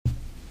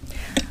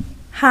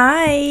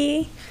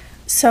Hi.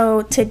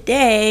 So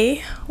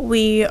today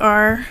we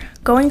are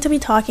going to be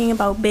talking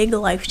about big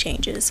life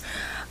changes.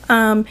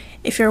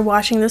 If you're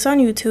watching this on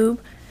YouTube,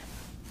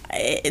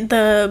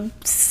 the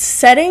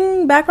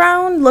setting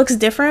background looks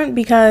different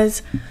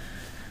because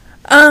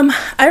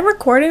I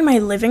record in my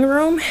living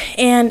room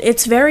and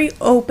it's very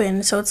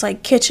open. So it's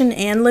like kitchen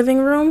and living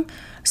room.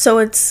 So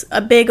it's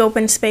a big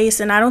open space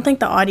and I don't think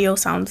the audio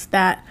sounds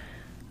that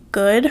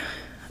good.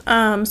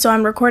 So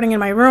I'm recording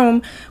in my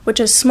room, which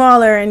is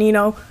smaller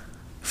and,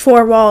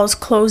 four walls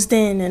closed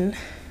in and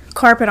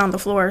carpet on the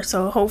floor.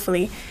 So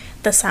hopefully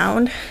the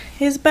sound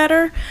is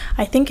better.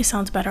 I think it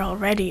sounds better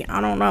already.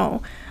 I don't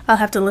know. I'll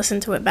have to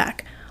listen to it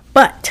back.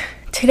 But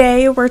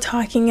today we're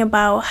talking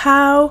about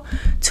how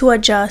to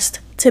adjust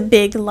to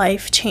big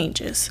life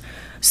changes.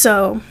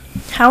 So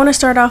I want to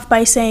start off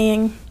by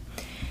saying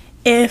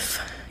if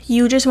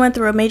you just went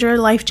through a major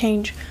life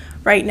change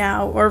right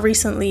now or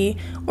recently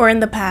or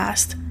in the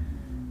past,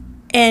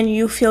 and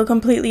you feel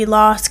completely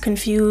lost,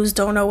 confused,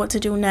 don't know what to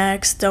do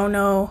next, don't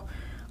know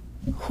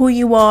who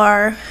you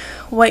are,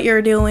 what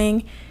you're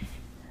doing,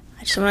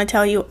 I just want to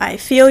tell you, I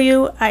feel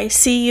you, I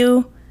see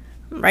you,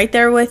 I'm right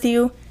there with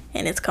you,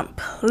 and it's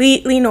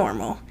completely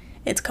normal.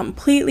 It's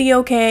completely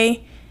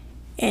okay,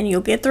 and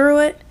you'll get through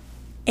it,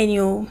 and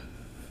you'll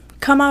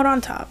come out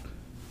on top.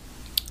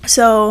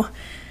 So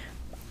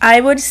I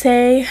would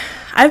say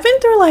I've been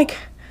through like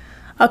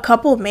a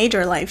couple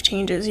major life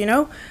changes,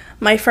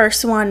 My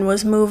first one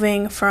was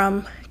moving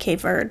from Cape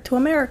Verde to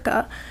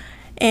America.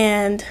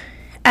 And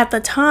at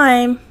the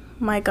time,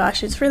 my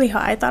gosh, it's really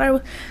hot.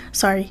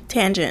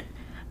 Tangent.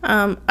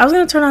 I was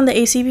going to turn on the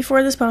AC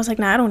before this, but I was like,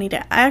 nah, I don't need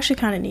it. I actually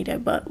kind of need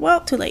it, but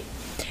well, too late.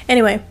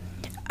 Anyway,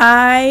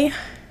 I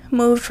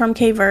moved from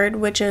Cape Verde,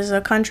 which is a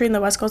country in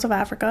the west coast of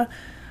Africa,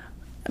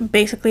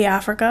 basically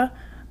Africa,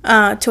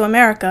 to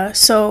America.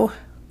 So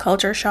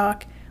culture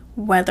shock,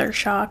 weather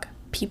shock,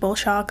 people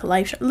shock,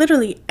 life shock,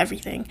 literally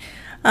everything.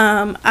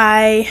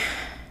 At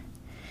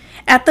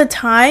the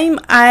time,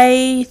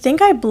 I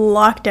think I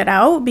blocked it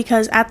out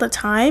because at the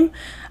time,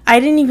 I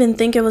didn't even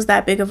think it was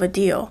that big of a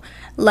deal.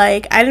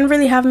 Like, I didn't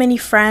really have many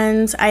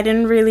friends. Not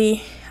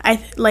a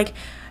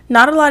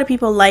lot of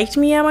people liked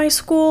me at my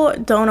school.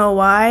 Don't know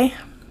why.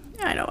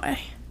 I know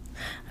why.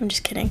 I'm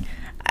just kidding.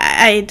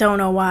 I don't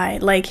know why.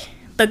 Like,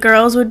 the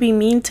girls would be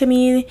mean to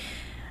me.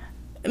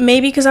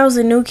 Maybe because I was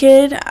a new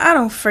kid. I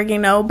don't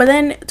freaking know. But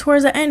then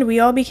towards the end, we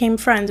all became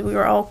friends. We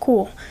were all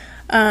cool.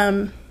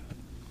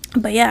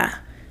 But yeah,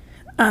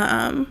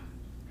 that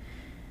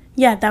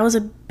was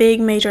a big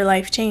major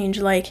life change.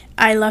 Like,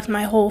 I left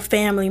my whole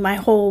family, my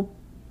whole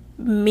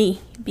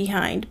me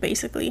behind,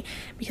 basically,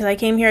 because I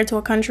came here to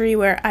a country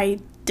where I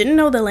didn't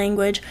know the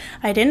language,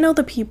 I didn't know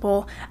the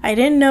people, I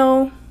didn't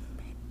know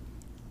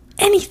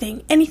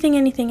anything. And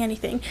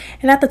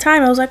at the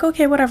time, I was like,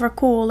 okay, whatever,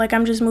 cool. Like,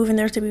 I'm just moving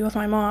there to be with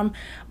my mom.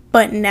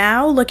 But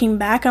now, looking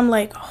back, I'm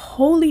like,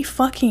 holy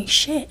fucking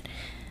shit.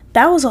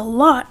 That was a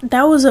lot.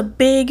 That was a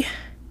big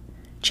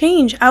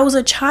change. I was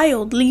a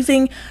child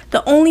leaving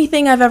the only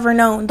thing I've ever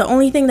known, the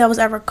only thing that was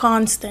ever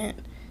constant,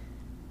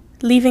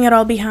 leaving it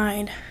all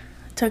behind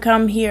to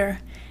come here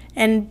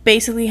and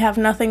basically have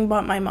nothing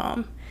but my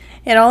mom.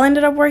 It all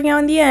ended up working out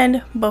in the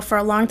end, but for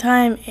a long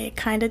time, it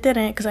kind of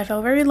didn't because I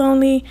felt very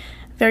lonely,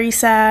 very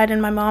sad,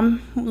 and my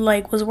mom,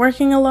 was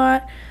working a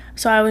lot,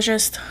 so I was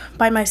just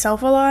by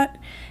myself a lot,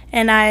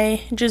 and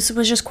I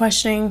was just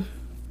questioning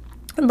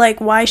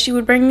why she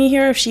would bring me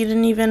here if she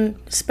didn't even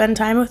spend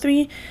time with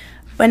me.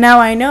 But now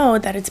I know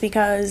that it's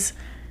because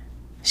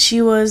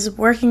she was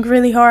working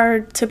really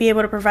hard to be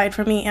able to provide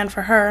for me and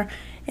for her,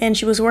 and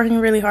she was working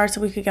really hard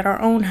so we could get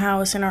our own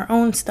house and our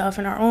own stuff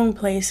and our own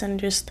place and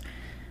just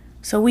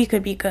so we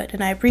could be good,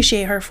 and I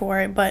appreciate her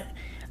for it. But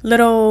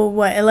little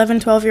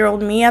 11,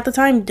 12-year-old me at the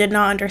time did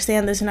not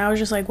understand this, and I was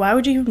just like, why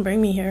would you even bring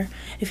me here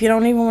if you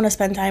don't even want to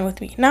spend time with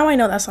me? Now I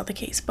know that's not the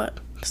case, but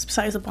that's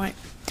besides the point.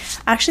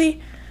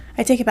 Actually,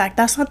 I take it back.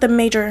 That's not the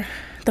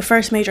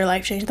first major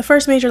life change. The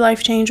first major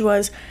life change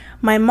was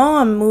my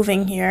mom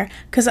moving here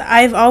because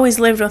I've always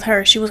lived with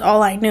her. She was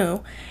all I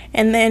knew.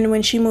 And then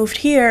when she moved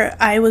here,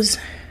 I was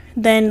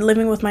then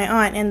living with my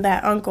aunt and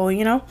that uncle,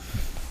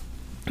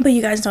 But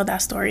you guys know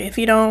that story. If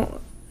you don't,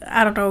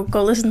 I don't know,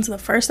 go listen to the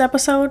first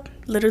episode,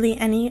 literally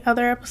any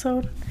other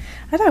episode.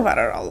 I talk about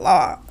it a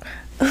lot.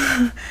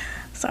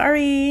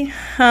 Sorry.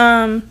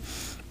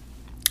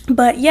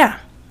 But yeah.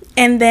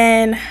 And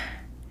then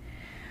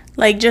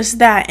just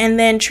that, and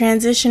then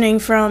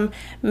transitioning from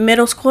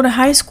middle school to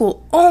high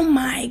school. Oh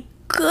my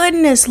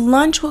goodness,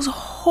 lunch was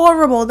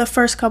horrible the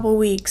first couple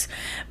weeks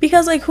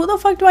because who the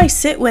fuck do I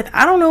sit with?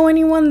 I don't know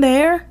anyone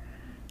there.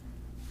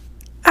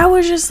 I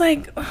was just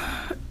it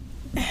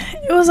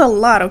was a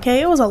lot, okay?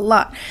 It was a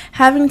lot.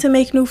 Having to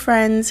make new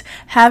friends,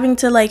 having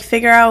to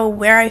figure out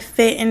where I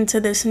fit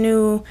into this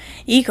new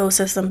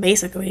ecosystem,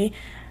 basically.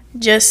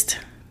 It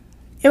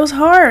was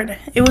hard.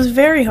 It was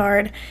very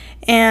hard.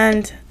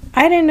 And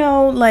I didn't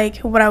know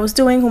what I was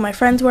doing, who my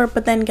friends were,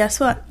 but then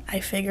guess what? I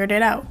figured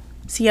it out.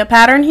 See a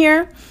pattern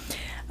here?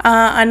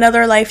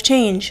 Another life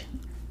change.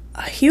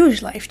 A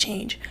huge life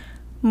change.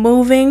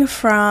 moving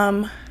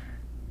from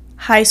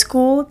high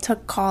school to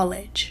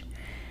college,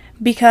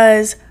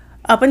 because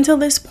up until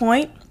this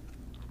point,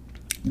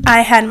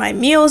 I had my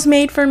meals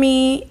made for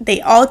me.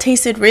 They all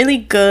tasted really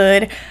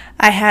good.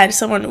 I had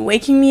someone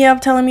waking me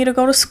up telling me to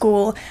go to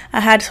school. I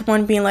had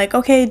someone being like,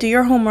 okay, do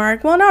your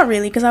homework. Well, not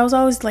really, because I was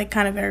always like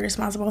kind of very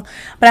responsible.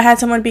 But I had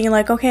someone being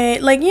like, okay,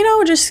 like, you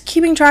know, just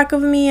keeping track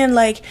of me and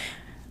like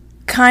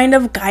kind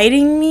of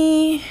guiding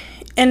me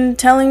and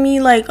telling me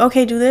like,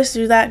 okay, do this,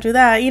 do that, do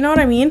that. You know what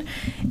I mean?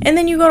 And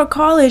then you go to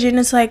college and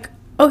it's like,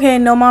 okay,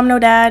 no mom, no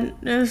dad.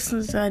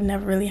 I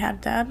never really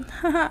had dad.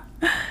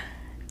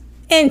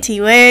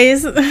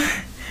 Anyways,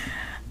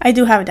 I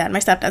do have a dad. My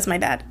stepdad's my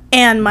dad.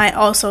 And my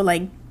also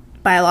like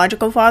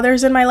biological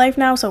father's in my life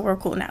now, so we're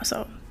cool now.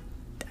 So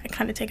I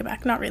kind of take it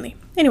back. Not really.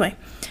 Anyway.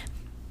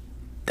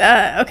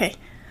 Okay.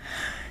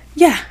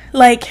 Yeah,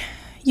 like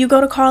you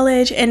go to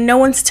college and no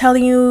one's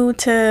telling you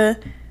to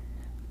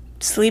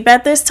sleep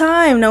at this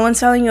time. No one's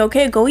telling you,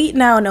 okay, go eat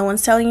now. No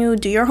one's telling you,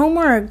 do your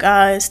homework,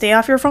 stay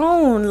off your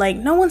phone. Like,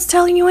 no one's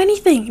telling you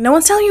anything. No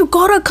one's telling you,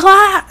 go to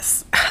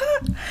class.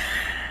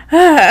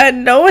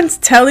 No one's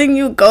telling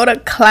you, go to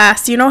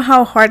class. Do you know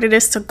how hard it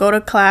is to go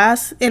to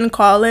class in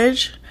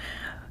college?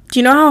 Do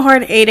you know how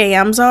hard 8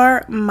 a.m.s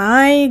are?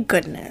 My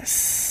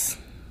goodness.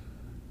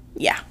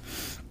 Yeah.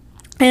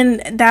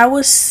 And that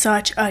was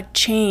such a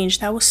change.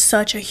 That was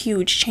such a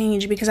huge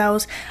change because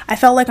I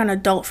felt like an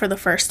adult for the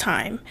first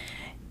time.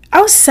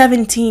 I was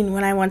 17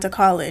 when I went to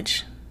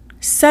college.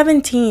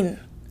 17.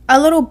 A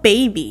little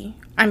baby.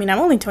 I mean, I'm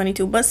only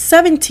 22, but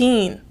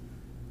 17.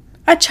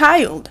 A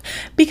child.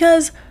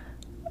 Because,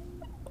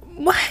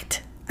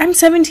 what? I'm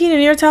 17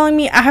 and you're telling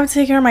me I have to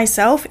take care of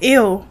myself?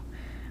 Ew.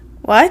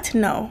 What?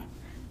 No.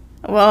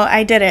 Well,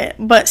 I did it.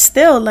 But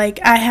still,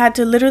 like, I had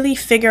to literally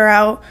figure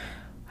out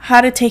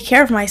how to take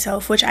care of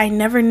myself, which I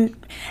never,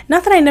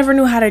 not that I never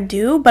knew how to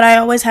do, but I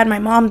always had my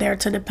mom there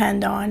to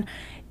depend on.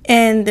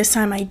 And this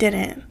time I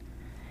didn't.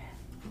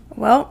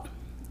 Well,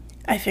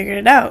 I figured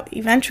it out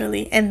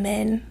eventually, and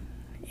then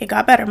it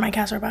got better. My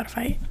cats are about to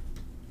fight.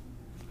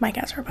 My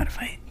cats are about to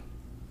fight.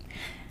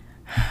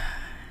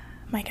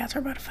 My cats are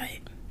about to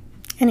fight.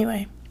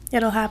 Anyway,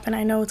 it'll happen.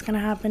 I know it's gonna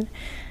happen,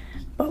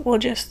 but we'll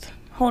just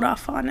hold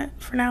off on it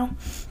for now.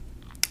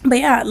 But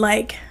yeah,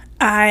 like,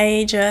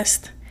 I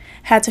just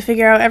had to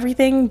figure out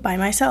everything by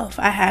myself.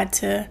 I had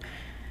to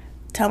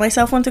tell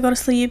myself when to go to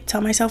sleep,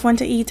 tell myself when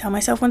to eat, tell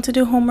myself when to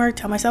do homework,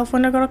 tell myself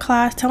when to go to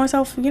class, tell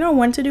myself, you know,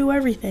 when to do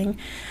everything.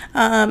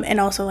 And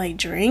also, like,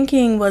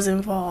 drinking was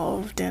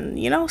involved and,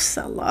 you know,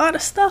 a lot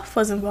of stuff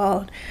was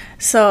involved.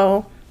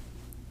 So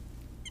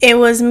it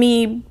was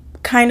me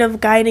kind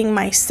of guiding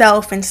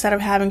myself instead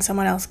of having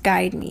someone else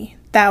guide me.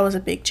 That was a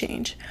big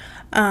change.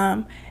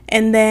 And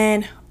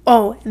then,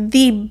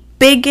 the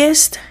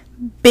biggest,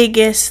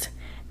 most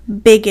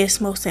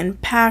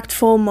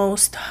impactful,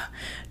 most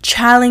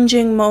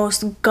challenging,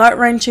 most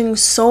gut-wrenching,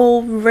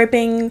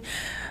 soul-ripping,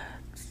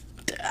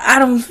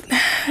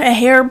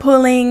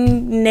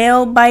 hair-pulling,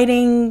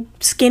 nail-biting,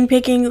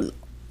 skin-picking,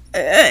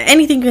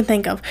 anything you can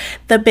think of.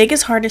 The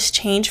biggest, hardest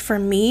change for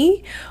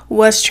me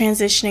was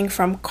transitioning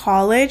from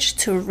college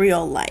to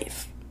real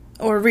life,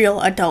 or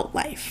real adult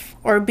life,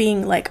 or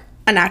being like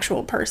an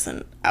actual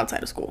person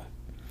outside of school.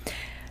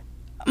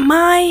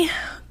 My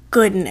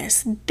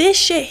goodness, this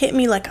shit hit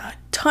me like a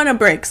ton of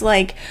bricks,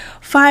 like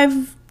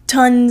 5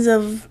 tons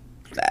of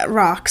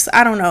rocks.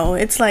 I don't know.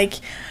 It's like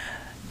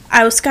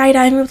I was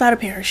skydiving without a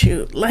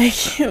parachute. Like,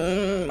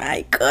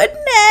 my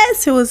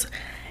goodness, it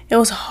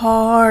was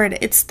hard.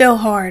 It's still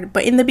hard,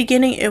 but in the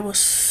beginning it was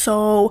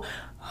so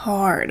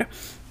hard.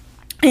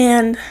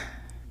 And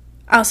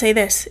I'll say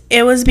this,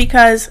 it was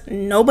because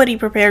nobody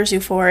prepares you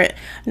for it.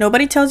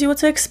 Nobody tells you what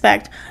to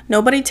expect.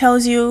 Nobody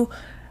tells you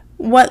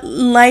what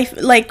life,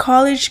 like,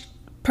 college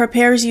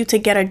prepares you to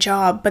get a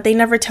job, but they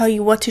never tell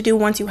you what to do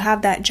once you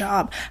have that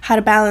job, how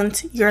to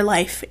balance your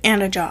life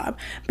and a job.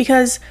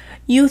 Because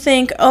you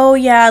think, oh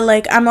yeah,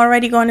 like, I'm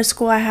already going to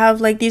school, I have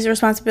like these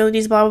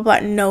responsibilities, blah blah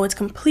blah. No, it's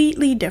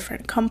completely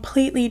different.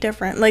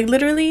 Like,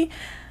 literally,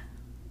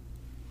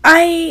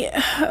 I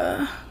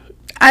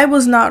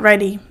was not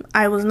ready.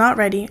 I was not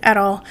ready at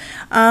all.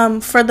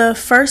 For the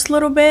first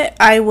little bit,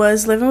 I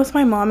was living with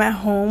my mom at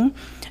home.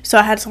 So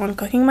I had someone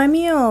cooking my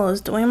meals,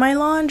 doing my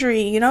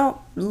laundry, you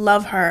know,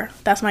 love her.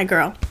 That's my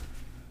girl.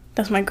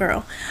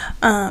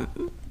 And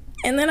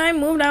then I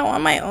moved out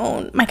on my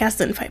own. My cats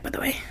didn't fight, by the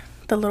way.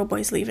 The little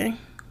boy's leaving.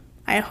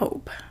 I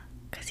hope,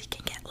 because he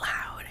can get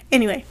loud.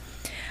 Anyway,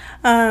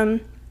 yeah,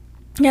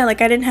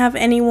 like, I didn't have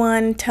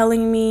anyone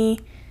telling me,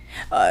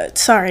 I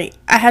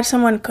had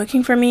someone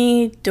cooking for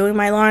me, doing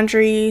my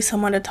laundry,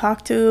 someone to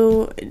talk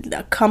to,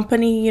 a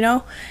company, you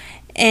know,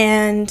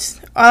 and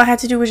all I had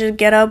to do was just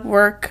get up,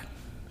 work,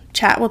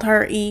 chat with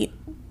her, eat,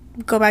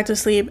 go back to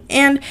sleep.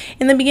 And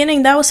in the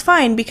beginning, that was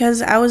fine because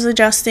I was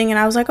adjusting and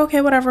I was like, okay,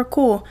 whatever,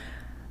 cool.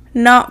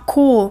 Not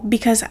cool,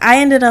 because I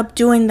ended up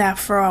doing that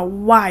for a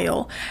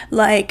while.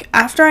 Like,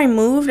 after I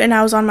moved and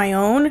I was on my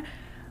own,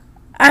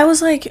 I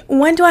was like,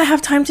 when do I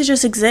have time to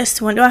just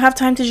exist? When do I have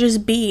time to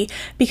just be?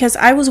 Because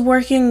I was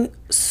working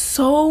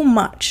so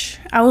much.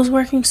 I was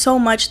working so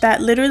much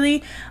that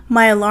literally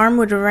my alarm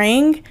would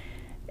ring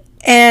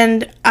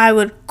and I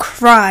would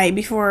cry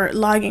before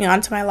logging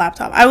onto my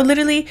laptop. I would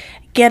literally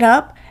get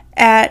up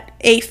at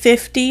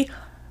 8:50,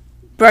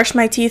 brush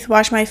my teeth,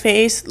 wash my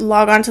face,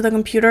 log onto the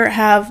computer,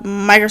 have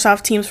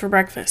Microsoft Teams for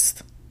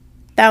breakfast.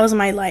 That was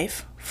my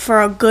life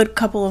for a good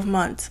couple of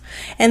months.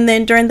 And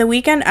then during the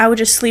weekend, I would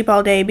just sleep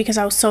all day because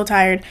I was so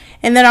tired.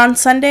 And then on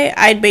Sunday,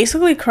 I'd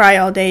basically cry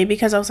all day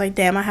because I was like,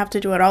 damn, I have to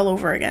do it all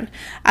over again.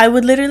 I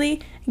would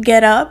literally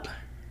get up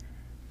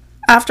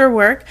after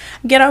work,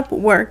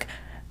 work,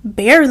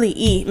 barely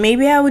eat.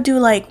 Maybe I would do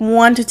like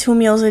 1 to 2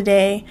 meals a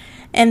day.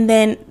 And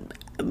then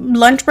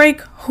lunch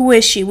break, who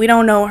is she? We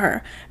don't know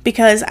her.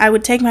 Because I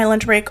would take my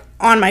lunch break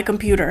on my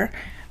computer,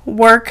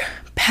 work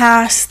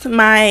past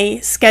my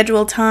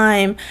scheduled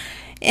time,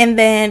 and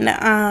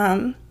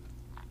then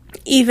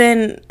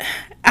even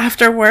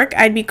after work,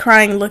 I'd be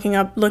crying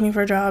looking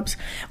for jobs.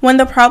 When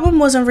the problem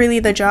wasn't really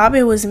the job,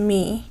 it was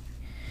me.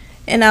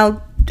 And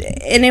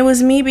it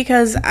was me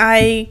because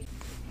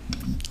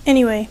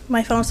anyway,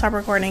 my phone stopped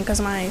recording because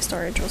my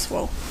storage was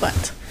full.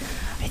 But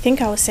I think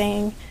I was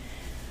saying,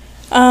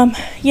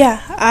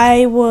 yeah,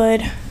 I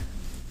would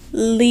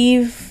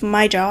leave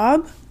my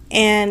job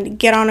and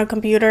get on a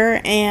computer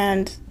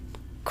and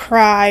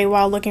cry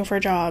while looking for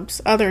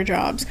other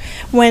jobs,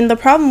 when the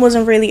problem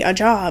wasn't really a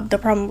job. The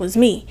problem was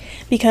me,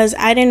 because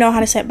I didn't know how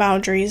to set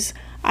boundaries.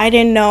 I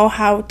didn't know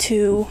how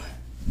to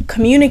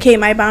communicate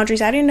my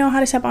boundaries. I didn't know how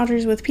to set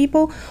boundaries with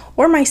people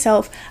or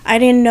myself. I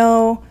didn't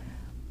know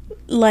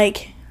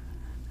like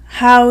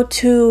how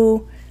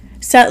to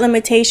set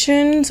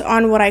limitations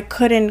on what I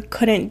could and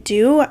couldn't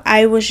do.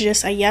 I was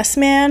just a yes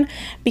man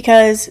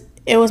because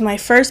it was my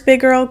first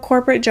big girl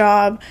corporate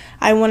job.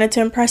 I wanted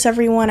to impress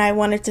everyone. I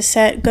wanted to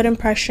set good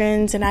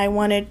impressions, and I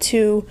wanted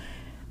to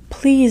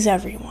please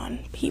everyone.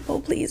 People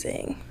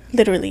pleasing.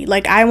 Literally.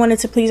 Like, I wanted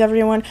to please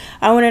everyone.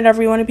 I wanted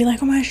everyone to be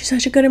like, oh my gosh, she's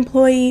such a good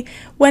employee.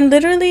 When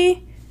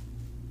literally,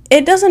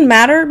 it doesn't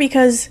matter,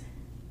 because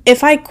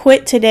if I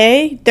quit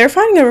today, they're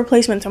finding a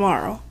replacement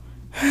tomorrow.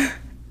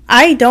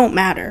 I don't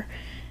matter.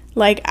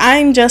 Like,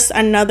 I'm just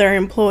another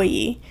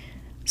employee.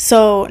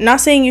 So,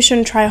 not saying you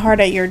shouldn't try hard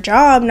at your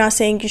job, not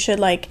saying you should,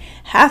 like,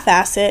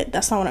 half-ass it.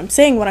 That's not what I'm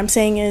saying. What I'm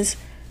saying is,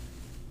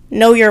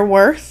 know your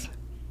worth.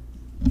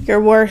 Your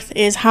worth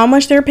is how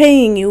much they're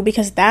paying you,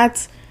 because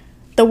that's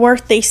the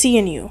worth they see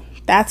in you.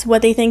 That's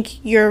what they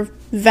think your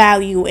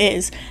value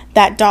is,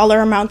 that dollar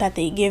amount that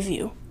they give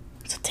you.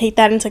 So, take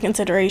that into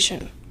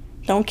consideration.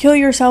 Don't kill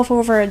yourself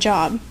over a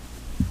job,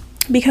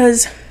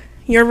 because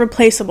you're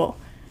replaceable.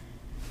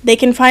 They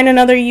can find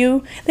another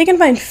you. They can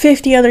find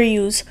 50 other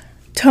yous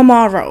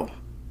tomorrow.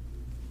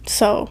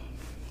 So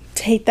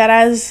take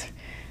whatever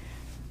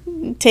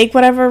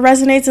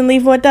resonates and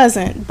leave what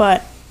doesn't.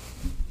 But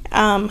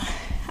I'm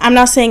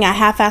not saying I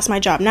half-ass my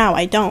job now.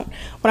 I don't.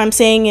 What I'm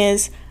saying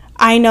is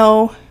I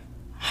know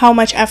how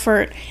much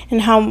effort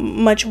and how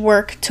much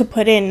work to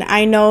put in.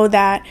 I know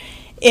that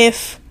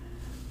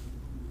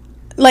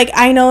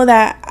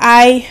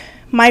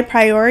my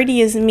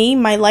priority is me,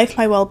 my life,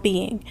 my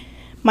well-being.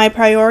 My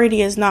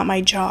priority is not my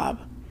job.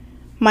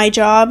 My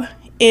job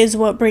is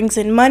what brings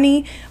in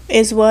money,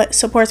 is what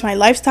supports my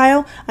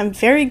lifestyle. I'm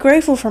very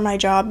grateful for my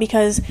job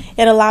because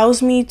it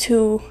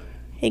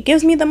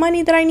gives me the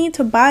money that I need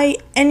to buy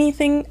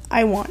anything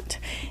I want.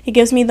 It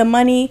gives me the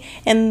money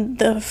and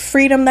the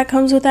freedom that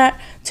comes with that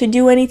to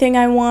do anything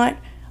I want,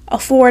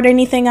 afford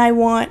anything I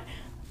want,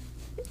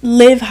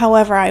 live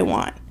however I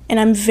want. And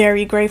I'm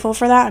very grateful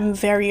for that. I'm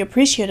very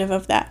appreciative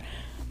of that.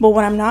 But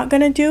what I'm not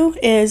going to do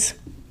is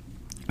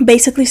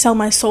basically sell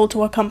my soul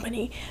to a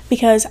company,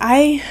 because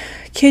I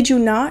kid you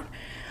not,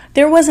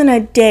 there wasn't a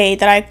day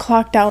that I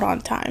clocked out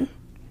on time.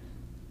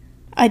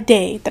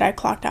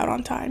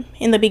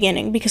 In the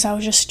beginning, because I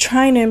was just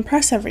trying to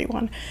impress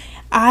everyone.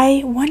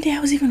 One day I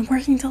was even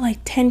working till like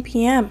 10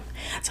 p.m.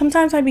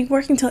 Sometimes I'd be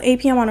working till 8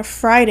 p.m. on a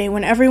Friday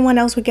when everyone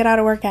else would get out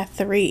of work at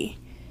 3.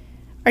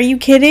 Are you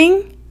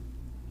kidding?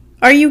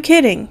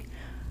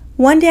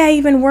 One day I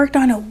even worked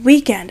on a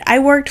weekend. I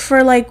worked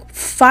for like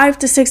 5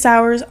 to 6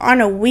 hours on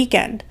a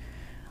weekend.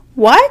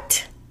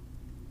 What?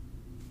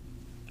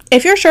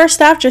 If you're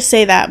short-staffed, just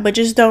say that, but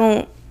just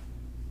don't.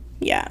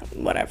 Yeah,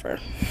 whatever.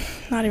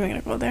 Not even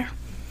gonna go there.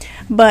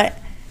 But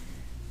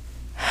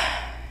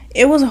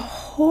it was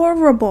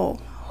horrible.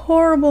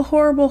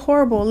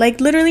 Like,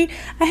 literally,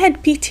 I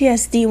had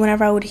PTSD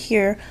whenever I would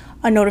hear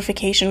a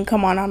notification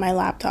come on my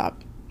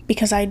laptop,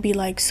 because I'd be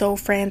like so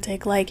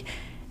frantic. Like,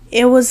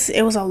 it was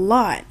a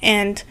lot.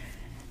 And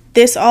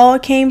this all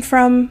came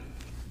from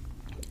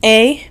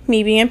A,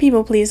 me being a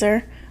people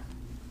pleaser,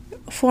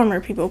 former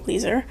people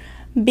pleaser,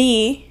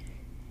 B,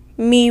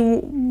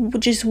 me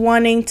just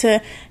wanting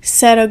to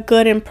set a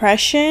good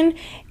impression,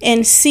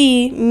 and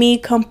C, me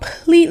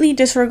completely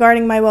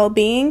disregarding my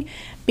well-being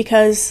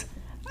because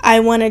I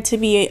wanted to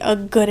be a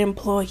good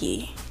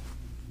employee.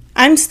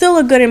 I'm still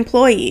a good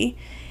employee,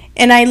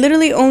 and I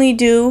literally only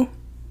do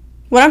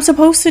what I'm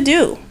supposed to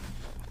do.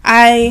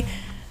 I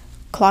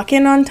clock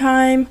in on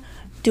time,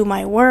 do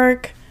my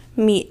work,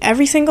 meet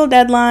every single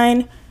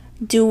deadline,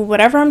 do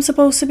whatever I'm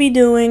supposed to be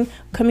doing,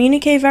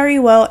 communicate very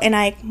well, and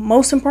I,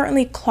 most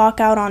importantly, clock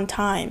out on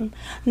time.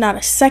 Not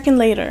a second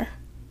later.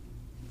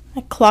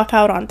 I clock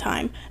out on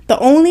time. The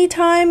only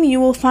time you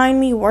will find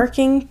me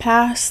working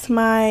past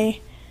my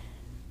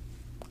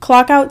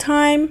clock out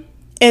time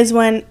is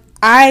when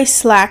I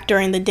slack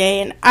during the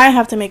day and I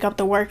have to make up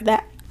the work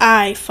that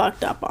I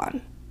fucked up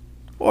on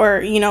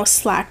or,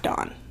 slacked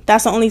on.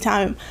 That's the only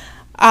time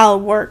I'll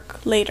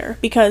work later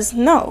because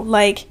no,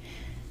 like,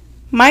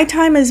 my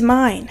time is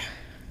mine.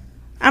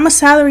 I'm a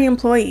salary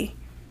employee.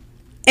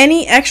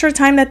 Any extra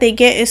time that they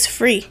get is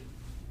free.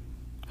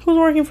 Who's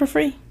working for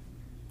free?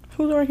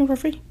 Who's working for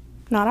free?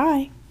 Not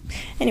I.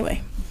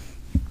 Anyway,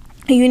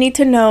 you need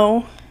to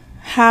know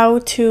how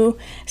to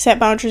set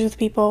boundaries with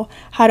people,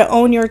 how to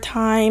own your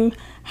time,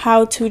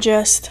 how to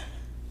just,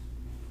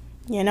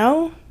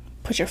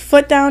 put your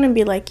foot down and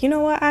be like, you know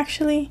what,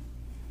 actually,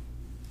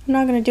 I'm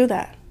not going to do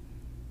that.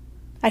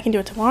 I can do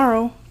it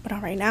tomorrow, but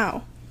not right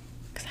now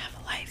because I have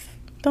a life.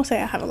 Don't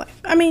say I have a life.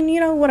 I mean,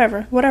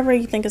 whatever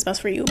you think is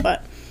best for you,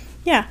 but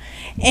yeah.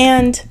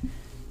 And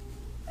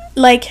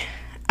like,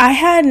 I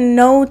had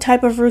no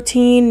type of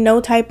routine,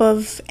 no type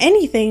of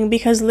anything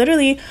because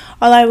literally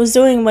all I was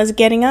doing was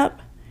getting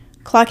up,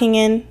 clocking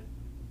in,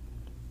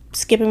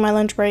 skipping my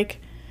lunch break,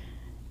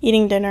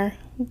 eating dinner,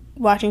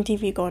 watching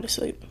TV, going to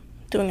sleep,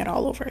 doing it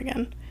all over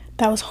again.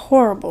 That was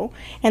horrible.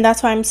 And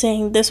that's why I'm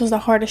saying this was the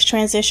hardest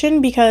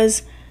transition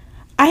because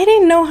I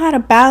didn't know how to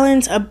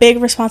balance a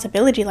big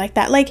responsibility like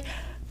that. Like,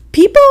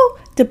 people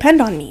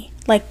depend on me.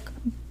 Like,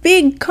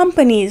 big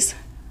companies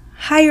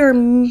hire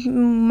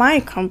my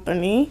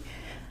company,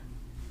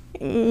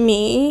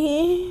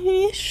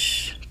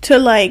 me-ish, to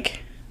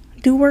like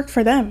do work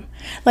for them.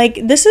 Like,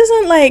 this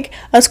isn't like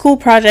a school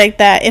project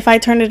that if I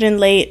turn it in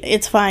late,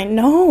 it's fine.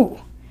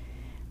 No.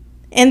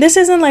 And this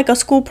isn't like a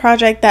school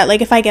project that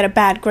like if I get a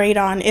bad grade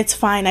on, it's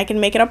fine, I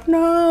can make it up.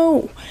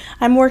 No.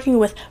 I'm working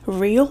with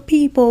real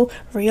people,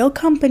 real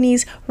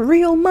companies,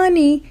 real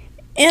money,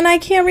 and I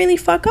can't really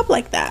fuck up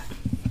like that.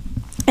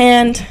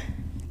 And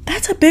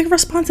that's a big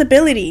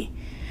responsibility.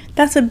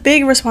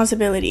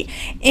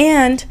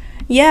 And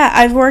yeah,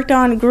 I've worked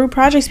on group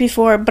projects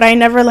before, but I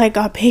never like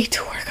got paid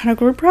to work on a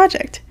group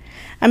project.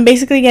 I'm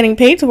basically getting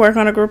paid to work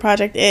on a group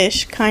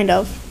project-ish, kind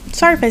of.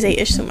 Sorry if I say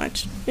ish so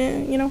much.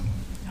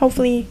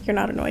 Hopefully you're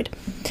not annoyed.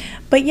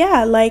 But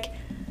yeah, like,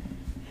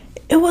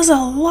 it was a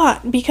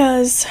lot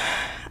because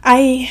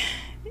I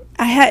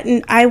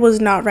was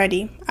not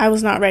ready.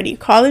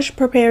 College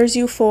prepares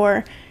you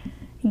for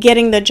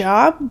getting the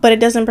job, but it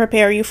doesn't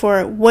prepare you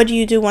for what do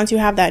you do once you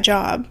have that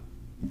job.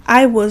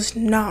 I was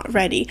not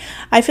ready.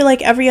 I feel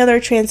like every other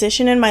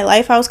transition in my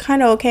life, I was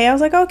kind of okay. I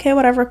was like, okay,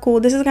 whatever, cool.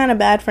 This is kind of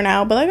bad for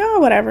now, but like, oh,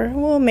 whatever.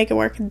 We'll make it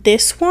work.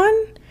 This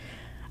one,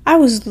 I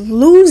was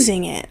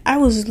losing it. I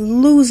was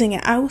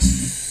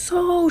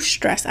so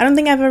stressed. I don't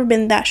think I've ever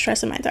been that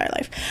stressed in my entire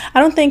life. I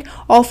don't think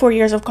all 4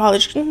 years of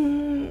college,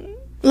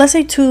 let's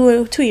say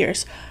 2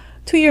 years.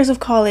 2 years of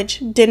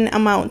college didn't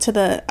amount to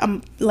the,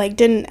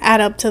 didn't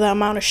add up to the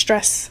amount of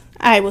stress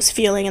I was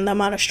feeling and the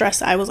amount of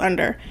stress I was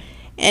under.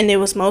 And it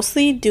was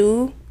mostly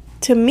due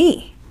to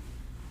me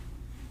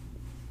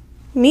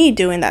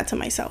doing that to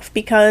myself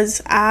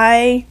because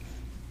I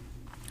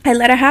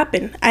let it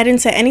happen. I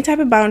didn't set any type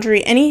of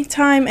boundary.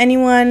 Anytime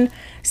anyone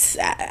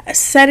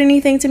said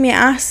anything to me,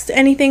 asked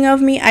anything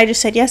of me, I just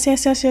said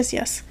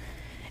yes.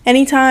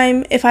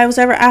 Anytime if I was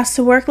ever asked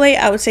to work late,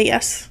 I would say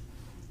yes.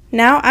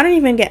 Now I don't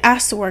even get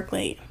asked to work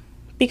late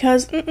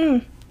because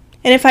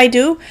And if I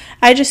do,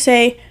 I just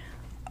say,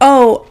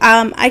 oh,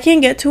 I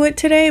can't get to it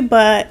today,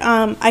 but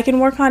I can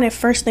work on it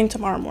first thing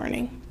tomorrow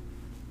morning.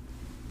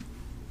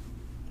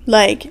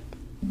 Like,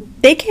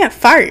 they can't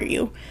fire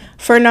you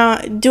for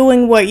not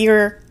doing what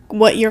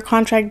your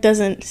contract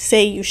doesn't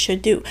say you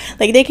should do.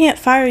 Like, they can't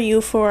fire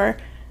you for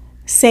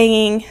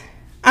saying,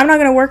 I'm not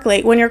going to work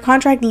late, when your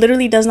contract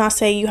literally does not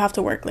say you have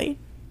to work late.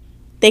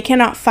 They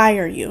cannot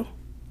fire you.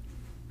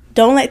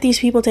 Don't let these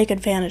people take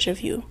advantage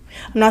of you.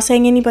 I'm not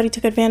saying anybody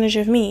took advantage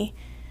of me,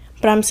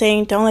 but I'm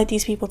saying don't let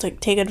these people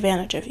take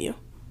advantage of you.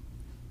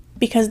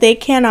 Because they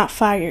cannot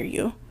fire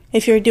you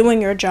if you're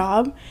doing your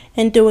job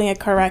and doing it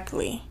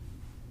correctly.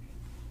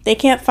 They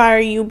can't fire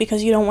you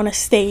because you don't want to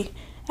stay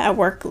at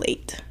work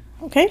late.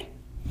 Okay?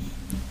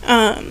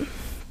 And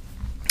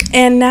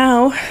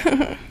now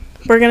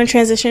we're going to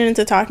transition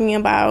into talking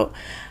about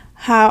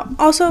how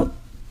also,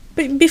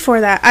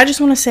 before that, I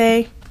just want to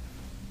say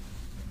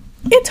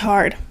it's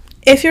hard.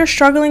 If you're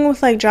struggling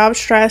with like job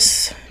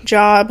stress,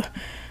 my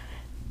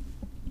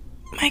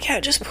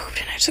cat just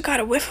pooped and I just got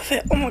a whiff of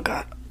it. Oh my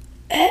god.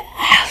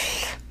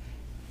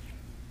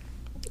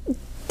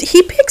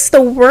 He picks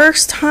the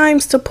worst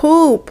times to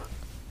poop.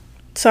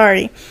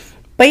 Sorry.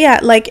 But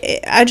yeah, like,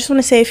 I just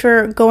want to say if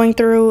you're going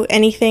through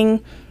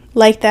anything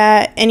like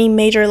that, any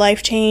major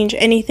life change,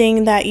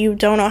 anything that you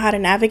don't know how to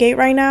navigate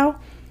right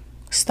now,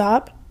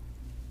 stop.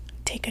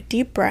 Take a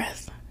deep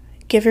breath.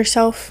 Give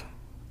yourself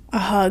a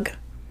hug.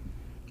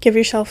 Give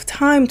yourself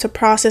time to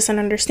process and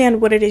understand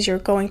what it is you're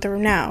going through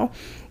now.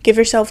 Give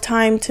yourself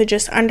time to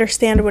just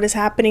understand what is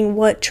happening,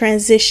 what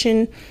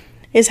transition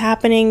is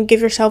happening.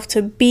 Give yourself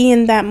to be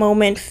in that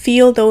moment,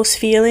 feel those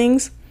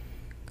feelings,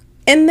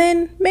 and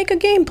then make a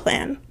game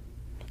plan.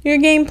 Your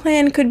game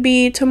plan could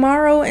be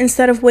tomorrow,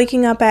 instead of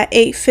waking up at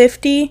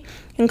 8:50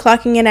 and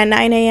clocking in at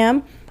 9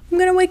 a.m., I'm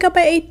going to wake up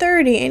at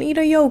 8:30 and eat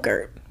a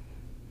yogurt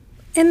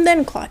and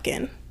then clock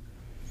in.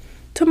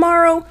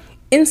 Tomorrow,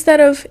 instead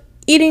of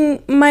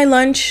eating my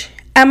lunch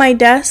at my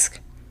desk,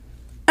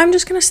 I'm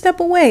just going to step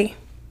away.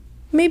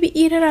 Maybe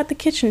eat it at the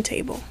kitchen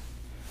table.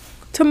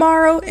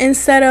 Tomorrow,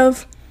 instead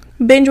of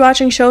binge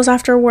watching shows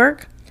after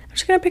work, I'm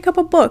just going to pick up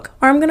a book,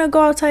 or I'm going to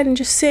go outside and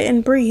just sit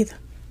and breathe.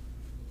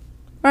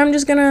 Or I'm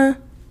just going to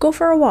go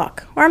for a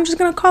walk, or I'm just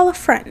going to call a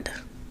friend.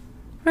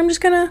 Or I'm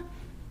just going to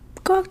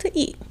go out to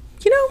eat.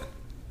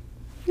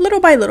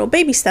 Little by little,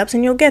 baby steps,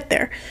 and you'll get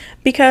there.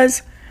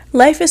 Because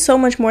life is so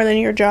much more than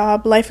your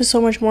job. Life is so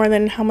much more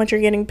than how much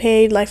you're getting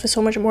paid. Life is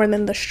so much more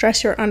than the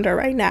stress you're under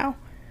right now.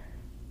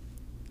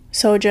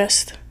 So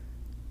just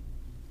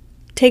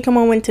take a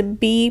moment to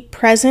be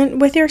present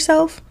with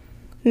yourself,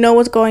 know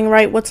what's going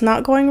right, what's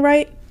not going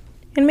right,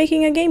 and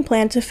making a game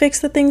plan to fix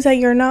the things that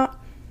you're not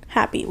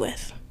happy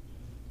with.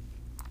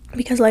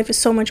 Because life is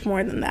so much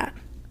more than that.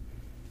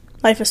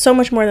 Life is so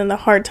much more than the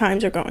hard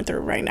times you're going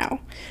through right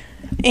now.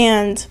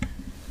 And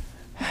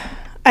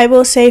I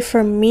will say,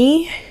 for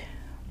me,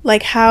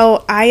 like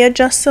how I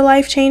adjust to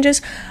life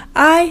changes,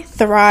 I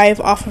thrive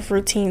off of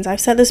routines. I've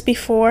said this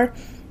before.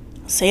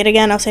 I'll say it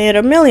again. I'll say it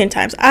a million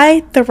times.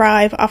 I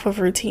thrive off of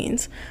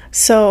routines.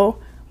 So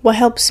what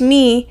helps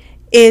me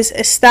is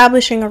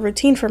establishing a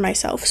routine for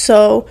myself.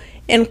 So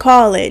in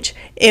college,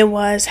 it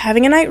was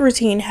having a night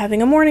routine,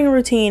 having a morning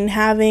routine,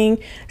 having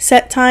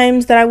set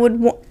times that I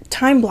would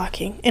time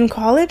blocking. In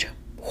college,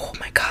 oh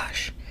my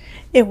gosh,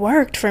 it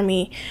worked for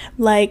me.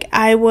 Like,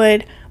 I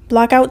would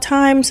block out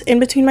times in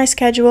between my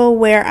schedule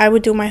where I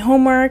would do my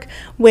homework,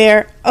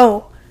 where,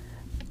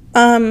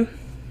 I'm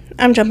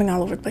jumping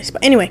all over the place.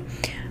 But anyway,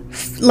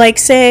 like,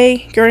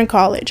 say you're in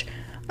college,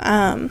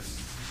 and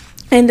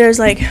there's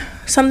like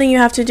something you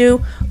have to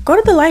do, go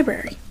to the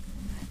library.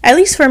 At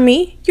least for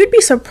me, you'd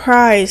be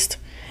surprised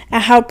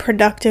at how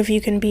productive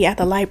you can be at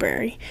the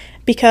library,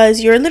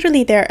 because you're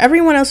literally there.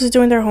 Everyone else is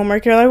doing their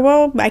homework. You're like,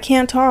 well, I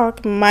can't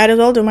talk. Might as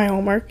well do my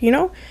homework,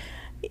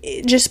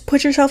 Just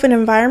put yourself in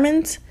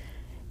environments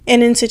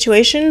and in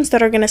situations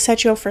that are going to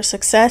set you up for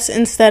success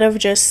instead of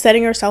just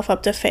setting yourself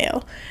up to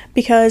fail.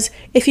 Because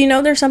if you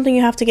know there's something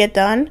you have to get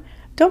done,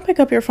 don't pick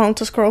up your phone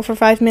to scroll for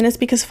 5 minutes,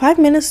 because 5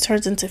 minutes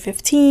turns into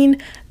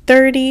 15,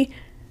 30,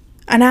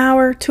 an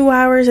hour, 2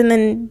 hours, and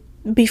then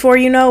before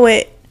you know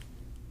it,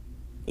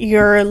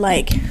 you're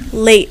like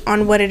late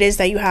on what it is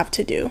that you have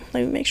to do.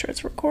 Let me make sure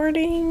it's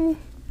recording.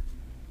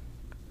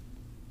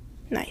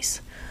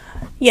 Nice.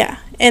 Yeah.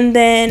 And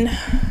then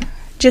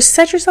just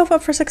set yourself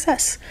up for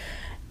success.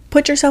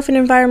 Put yourself in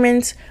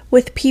environments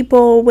with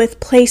people, with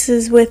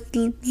places, with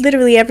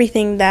literally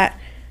everything that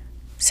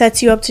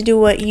sets you up to do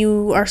what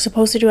you are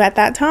supposed to do at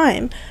that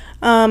time.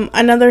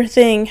 Another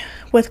thing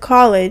with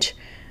college,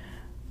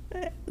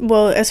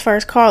 well, as far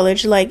as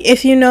college, like,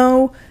 if you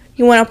know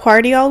you want to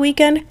party all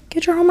weekend,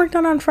 get your homework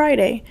done on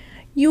Friday.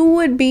 You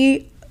would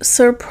be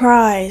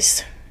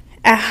surprised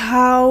at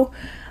how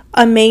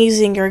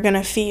amazing you're going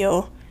to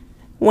feel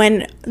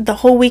when the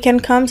whole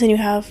weekend comes and you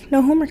have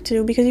no homework to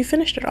do because you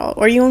finished it all,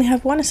 or you only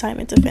have one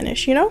assignment to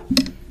finish,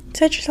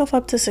 Set yourself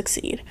up to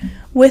succeed.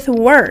 With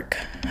work,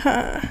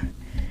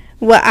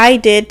 what I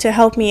did to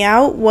help me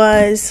out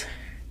was,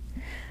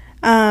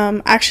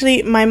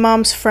 actually, my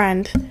mom's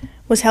friend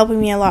was helping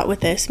me a lot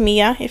with this.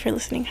 Mia, if you're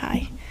listening,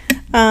 hi.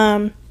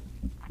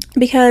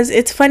 Because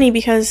it's funny,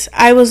 because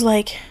I was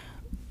like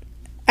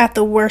at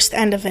the worst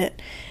end of it.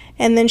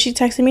 And then she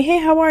texted me, hey,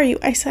 how are you?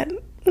 I said,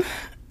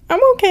 I'm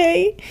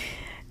okay.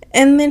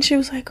 And then she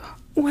was like,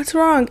 what's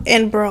wrong?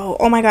 And bro,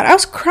 oh my God, I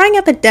was crying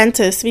at the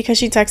dentist because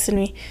she texted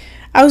me.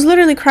 I was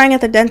literally crying at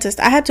the dentist.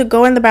 I had to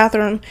go in the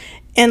bathroom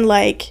and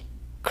like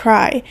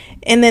cry.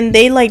 And then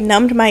they like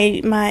numbed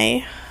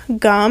my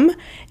gum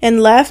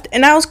and left,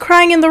 and I was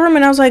crying in the room,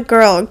 and I was like,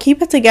 girl,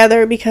 keep it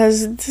together,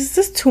 because this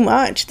is too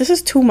much. This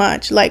is too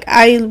much. Like,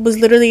 I was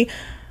literally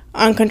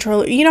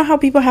uncontrollable. You know how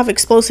people have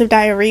explosive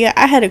diarrhea?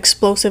 I had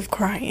explosive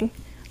crying.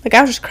 Like,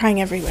 I was just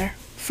crying everywhere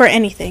for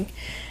anything.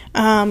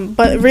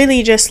 But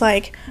really just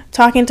like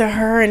talking to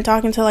her and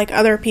talking to like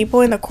other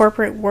people in the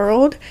corporate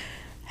world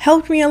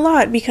helped me a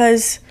lot,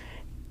 because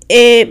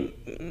it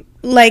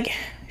like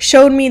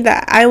showed me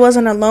that I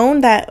wasn't alone,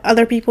 that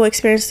other people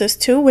experience this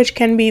too, which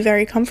can be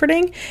very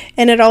comforting.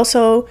 And it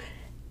also,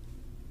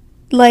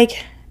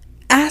 like,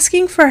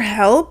 asking for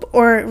help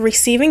or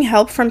receiving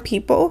help from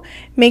people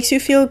makes you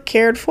feel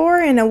cared for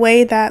in a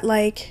way that,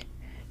 like,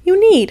 you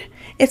need.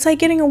 It's like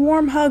getting a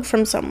warm hug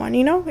from someone,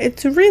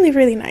 It's really,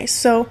 really nice.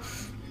 So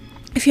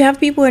if you have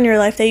people in your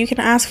life that you can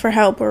ask for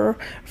help or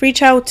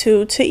reach out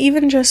to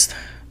even just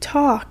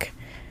talk,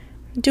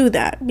 do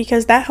that,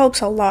 because that helps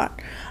a lot.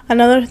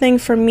 Another thing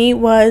for me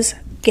was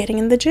getting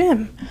in the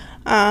gym.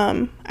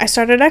 I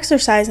started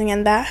exercising,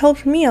 and that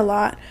helped me a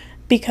lot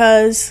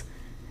because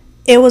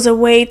it was a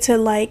way to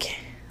like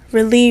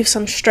relieve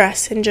some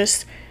stress and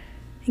just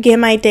get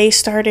my day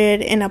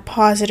started in a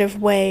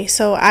positive way.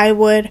 So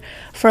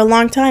for a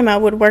long time, I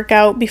would work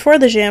out before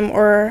the gym,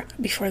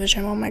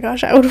 oh my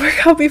gosh, I would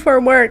work out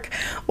before work,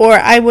 or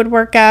I would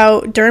work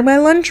out during my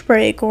lunch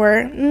break,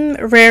 or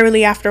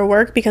rarely after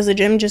work because the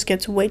gym just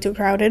gets way too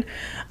crowded.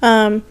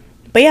 But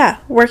yeah,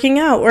 working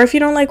out, or if you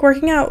don't like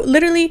working out,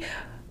 literally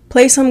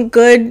play some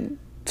good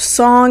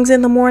songs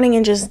in the morning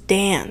and just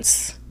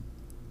dance.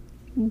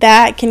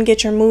 That can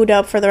get your mood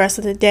up for the rest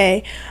of the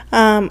day.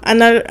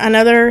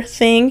 Another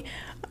thing,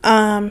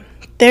 I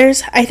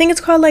think it's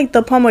called like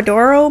the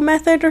Pomodoro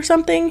method or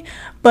something,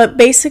 but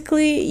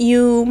basically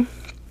you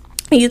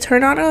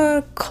turn on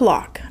a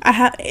clock. I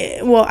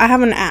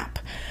have an app,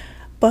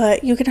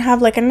 but you can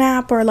have like an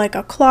app or like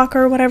a clock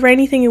or whatever,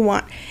 anything you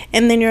want.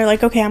 And then you're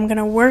like, okay, I'm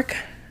gonna work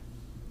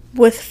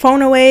with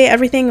phone away,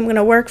 everything. I'm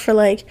gonna work for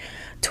like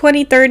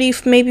 20, 30,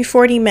 maybe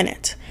 40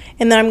 minutes.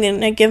 And then I'm going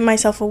to give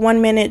myself a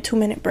 1 minute, 2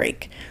 minute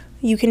break.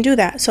 You can do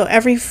that. So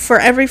for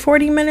every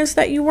 40 minutes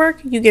that you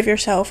work, you give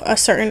yourself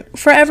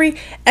for every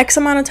X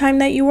amount of time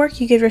that you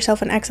work, you give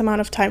yourself an X amount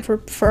of time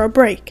for a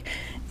break.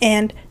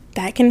 And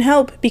that can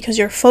help because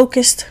you're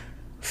focused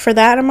for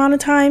that amount of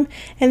time.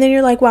 And then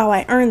you're like, wow,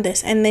 I earned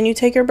this. And then you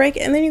take your break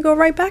and then you go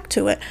right back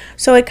to it.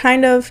 So it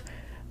kind of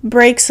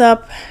breaks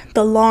up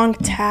the long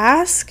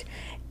task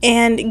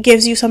and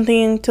gives you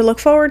something to look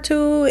forward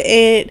to.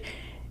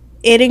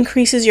 It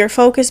increases your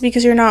focus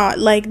because you're not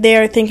like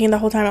there thinking the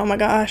whole time, oh my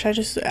gosh,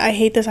 I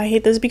hate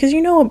this, because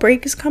you know a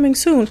break is coming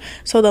soon.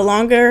 So the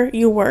longer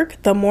you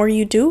work, the more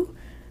you do,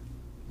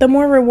 the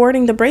more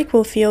rewarding the break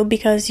will feel,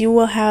 because you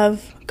will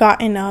have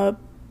gotten a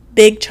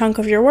big chunk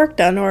of your work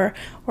done, or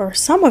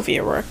some of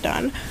your work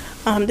done.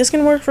 This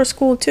can work for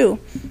school too.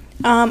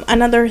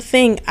 Another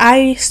thing,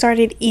 I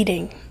started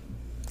eating.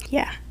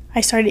 Yeah,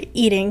 I started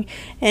eating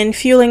and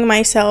fueling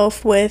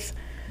myself with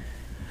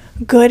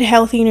good,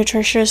 healthy,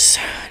 nutritious,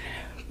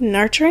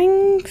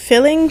 nurturing,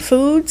 filling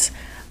foods.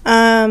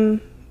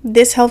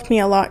 This helped me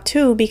a lot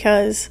too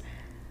because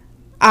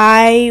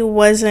I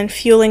wasn't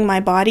fueling my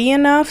body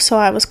enough, so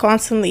I was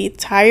constantly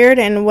tired,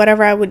 and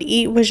whatever I would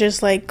eat was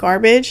just like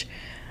garbage.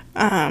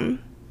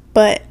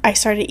 But I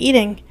started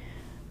eating.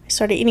 I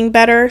started eating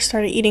better,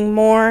 started eating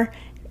more,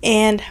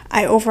 and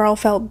I overall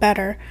felt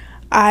better.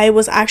 I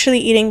was actually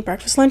eating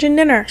breakfast, lunch, and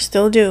dinner.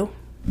 Still do.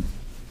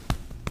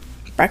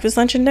 Breakfast,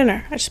 lunch, and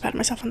dinner. I just patted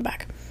myself on the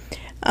back.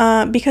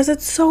 Because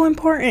it's so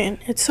important.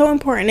 It's so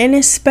important. And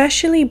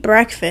especially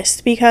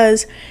breakfast,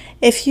 because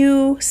if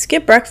you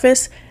skip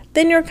breakfast,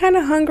 then you're kind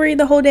of hungry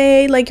the whole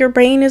day. Like your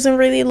brain is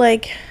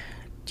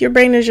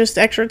just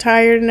extra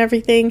tired and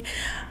everything.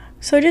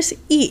 So just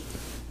eat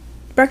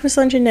breakfast,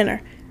 lunch, and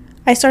dinner.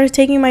 I started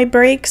taking my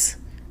breaks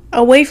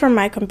away from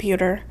my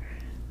computer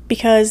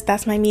because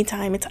that's my me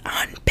time. It's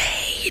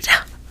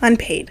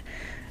unpaid.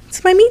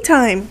 It's my me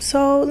time,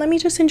 so let me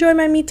just enjoy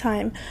my me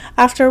time.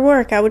 After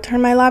work, I would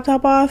turn my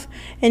laptop off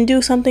and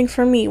do something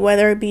for me,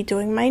 whether it be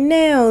doing my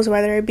nails,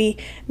 whether it be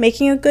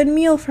making a good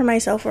meal for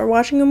myself, or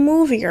watching a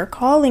movie, or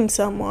calling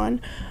someone,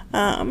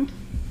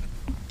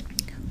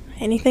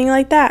 anything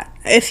like that.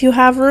 If you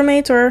have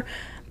roommates or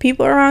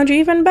people around you,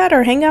 even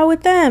better, hang out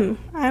with them.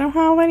 I don't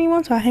have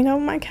anyone, so I hang out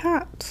with my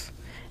cats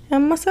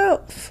and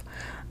myself.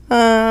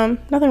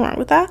 Nothing wrong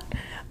with that.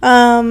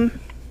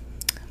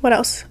 What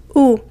else?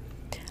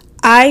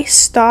 I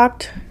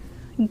stopped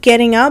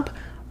getting up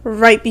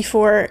right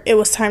before it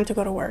was time to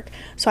go to work.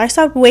 So I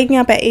stopped waking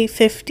up at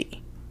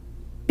 8:50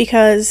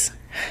 because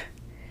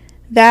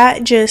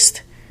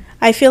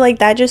I feel like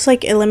that just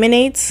like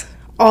eliminates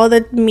all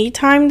the me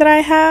time that I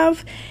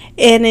have,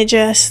 and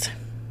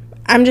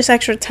I'm just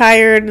extra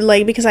tired,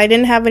 like, because I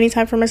didn't have any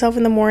time for myself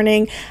in the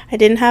morning. I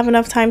didn't have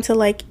enough time to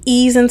like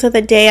ease into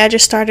the day. I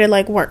just started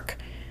like work,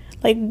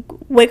 like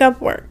wake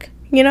up work,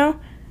 you know?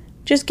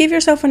 Just give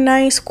yourself a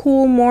nice,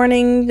 cool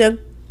morning, a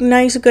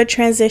nice, good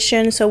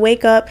transition. So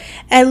wake up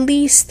at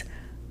least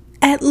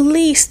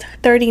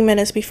 30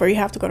 minutes before you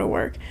have to go to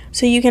work.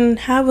 So you can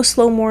have a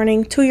slow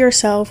morning to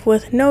yourself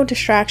with no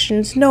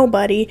distractions,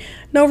 nobody,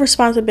 no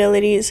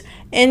responsibilities,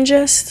 and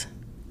just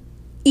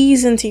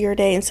ease into your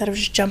day instead of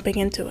just jumping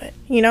into it,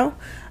 you know?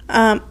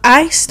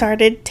 I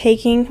started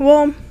taking,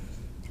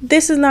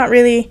 this is not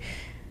really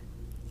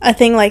a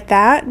thing like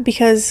that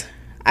because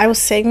I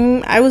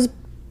was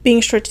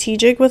being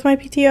strategic with my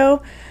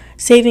PTO,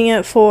 saving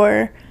it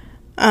for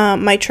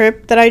my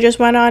trip that I just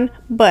went on.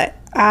 But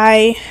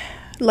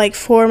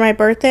for my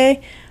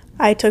birthday,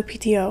 I took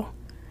PTO.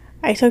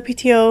 I took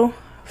PTO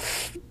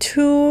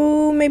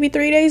 2, maybe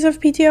 3 days of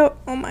PTO.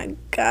 Oh my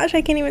gosh,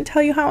 I can't even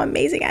tell you how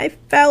amazing I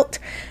felt,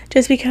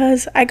 just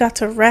because I got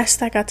to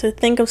rest. I got to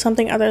think of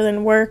something other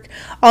than work.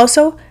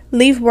 Also,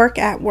 leave work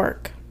at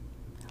work.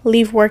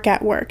 Leave work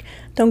at work.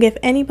 Don't give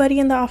anybody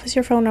in the office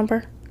your phone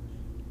number,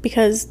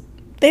 because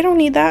they don't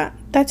need that.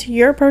 That's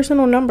your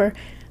personal number.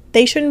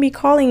 They shouldn't be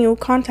calling you,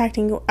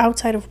 contacting you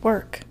outside of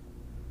work.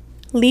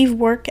 Leave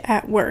work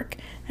at work.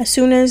 As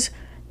soon as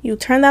You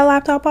turn that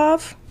laptop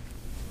off,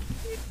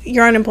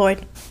 you're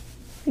unemployed.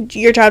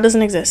 Your job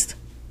doesn't exist.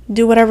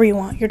 Do whatever you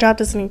want. Your job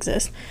doesn't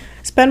exist.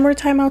 Spend more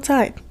time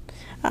outside.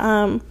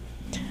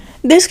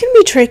 This can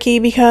be tricky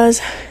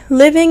because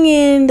living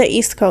in the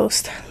East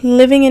Coast,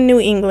 living in New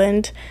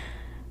England,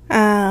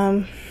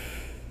 during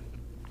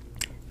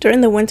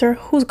the winter,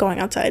 who's going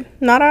outside?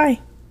 Not I.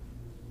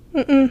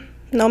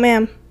 No,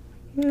 ma'am.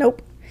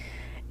 Nope.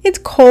 It's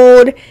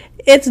cold.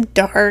 It's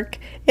dark.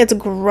 It's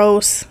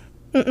gross.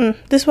 This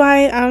is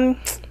why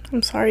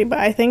I'm sorry, but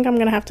I think I'm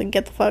gonna have to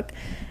get the fuck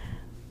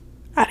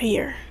out of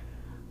here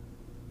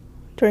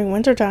during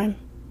wintertime.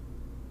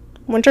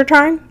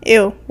 Wintertime?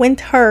 Ew.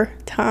 Winter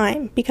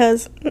time.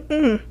 Because,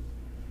 who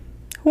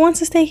wants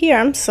to stay here?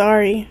 I'm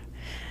sorry.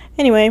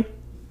 Anyway,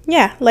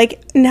 yeah,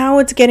 like, now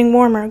it's getting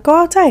warmer. Go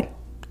outside.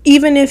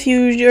 Even if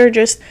you're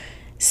just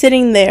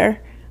sitting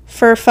there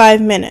for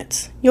 5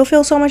 minutes. You'll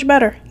feel so much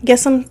better. Get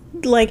some,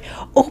 like,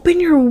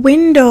 open your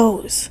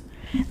windows.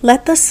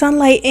 Let the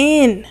sunlight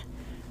in.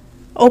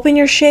 Open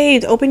your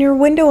shades. Open your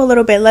window a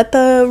little bit. Let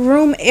the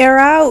room air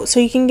out so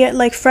you can get,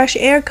 like, fresh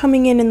air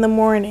coming in the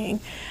morning.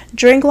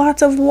 Drink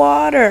lots of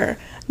water.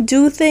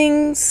 Do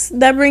things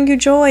that bring you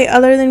joy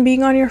other than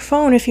being on your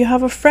phone. If you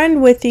have a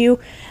friend with you,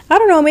 I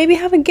don't know, maybe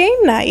have a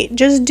game night.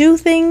 Just do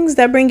things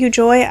that bring you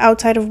joy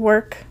outside of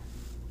work.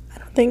 I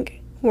don't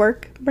think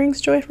work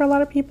brings joy for a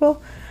lot of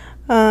people.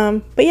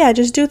 But yeah,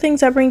 just do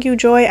things that bring you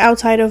joy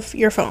outside of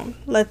your phone.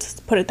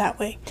 Let's put it that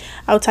way.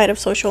 Outside of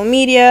social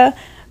media,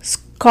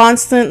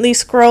 constantly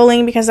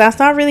scrolling, because that's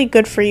not really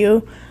good for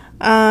you.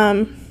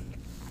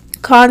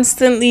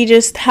 Constantly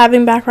just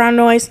having background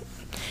noise.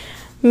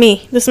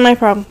 This is my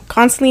problem.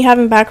 Constantly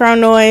having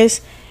background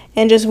noise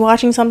and just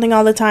watching something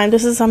all the time.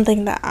 This is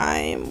something that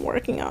I'm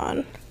working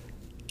on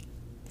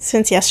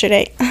since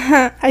yesterday.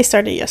 I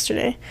started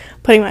yesterday,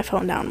 putting my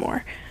phone down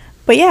more.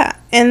 But yeah,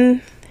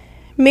 and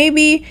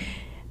maybe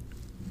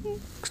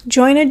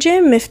join a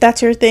gym if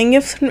that's your thing.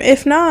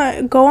 If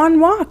not, go on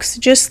walks.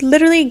 Just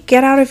literally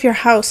get out of your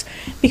house.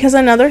 Because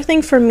another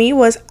thing for me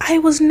was I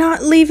was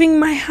not leaving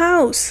my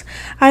house.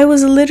 I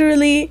was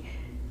literally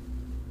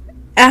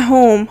at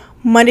home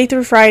Monday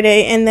through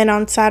Friday, and then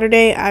on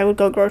Saturday I would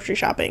go grocery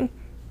shopping,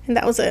 and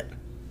that was it.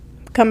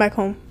 Come back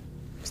home,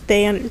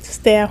 stay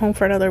at home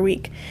for another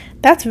week.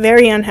 That's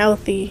very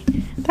unhealthy.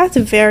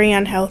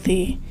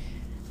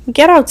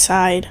 Get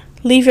outside,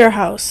 leave your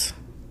house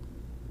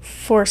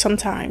for some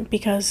time,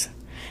 because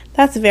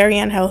that's very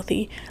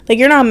unhealthy. Like,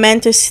 you're not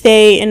meant to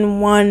stay in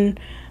one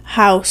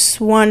house,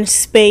 one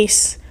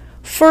space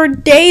for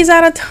days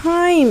at a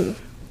time.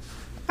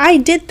 I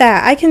did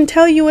that. I can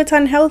tell you it's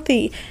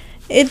unhealthy.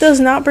 It does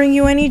not bring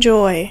you any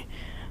joy.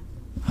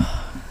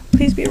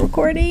 Please be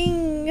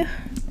recording.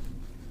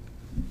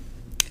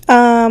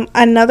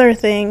 Another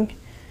thing,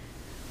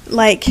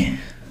 like,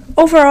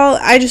 overall,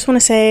 I just want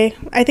to say,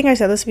 I think I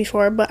said this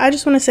before, but I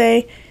just want to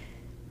say,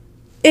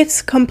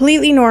 it's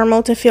completely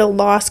normal to feel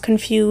lost,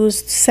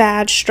 confused,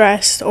 sad,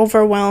 stressed,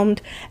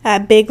 overwhelmed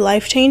at big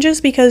life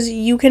changes, because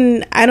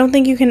I don't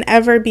think you can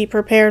ever be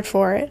prepared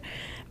for it.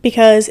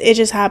 Because it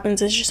just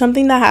happens. It's just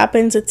something that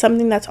happens. It's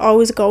something that's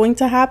always going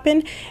to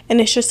happen.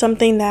 And it's just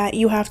something that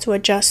you have to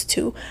adjust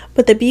to.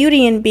 But the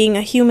beauty in being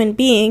a human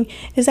being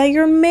is that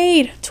you're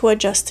made to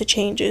adjust to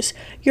changes.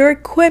 You're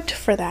equipped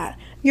for that.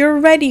 You're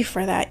ready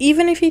for that.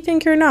 Even if you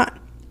think you're not.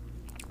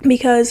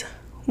 Because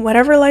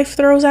whatever life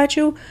throws at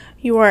you,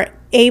 you are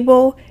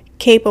able,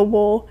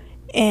 capable,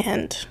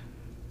 and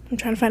I'm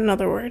trying to find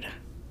another word.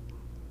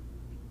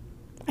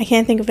 I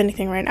can't think of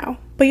anything right now.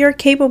 But you're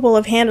capable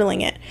of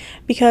handling it.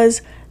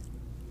 Because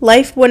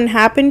life wouldn't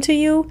happen to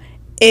you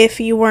if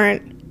you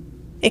weren't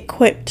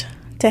equipped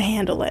to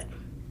handle it.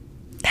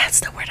 That's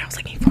the word I was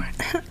looking for.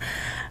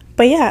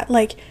 But yeah,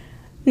 like,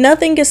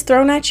 nothing gets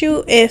thrown at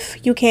you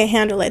if you can't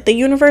handle it. The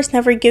universe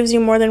never gives you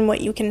more than what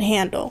you can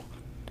handle.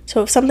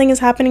 So if something is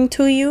happening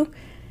to you,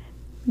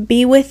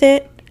 be with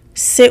it,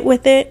 sit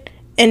with it,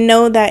 and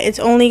know that it's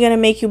only going to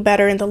make you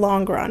better in the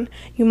long run.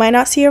 You might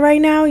not see it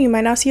right now, you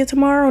might not see it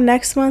tomorrow,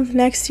 next month,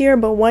 next year,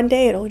 but one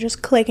day it'll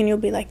just click and you'll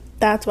be like,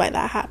 that's why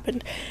that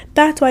happened.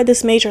 That's why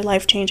this major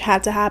life change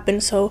had to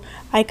happen, so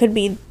I could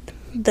be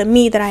the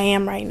me that I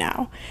am right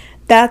now.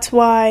 That's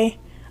why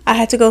I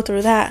had to go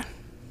through that,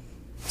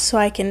 so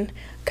I can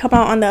come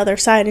out on the other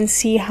side and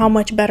see how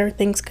much better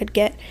things could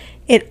get.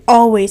 It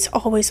always,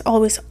 always,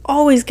 always,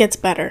 always gets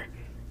better.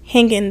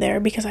 Hang in there,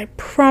 because I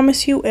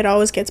promise you it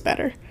always gets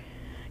better.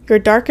 Your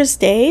darkest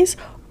days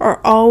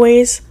are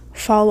always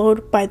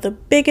followed by the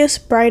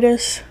biggest,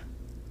 brightest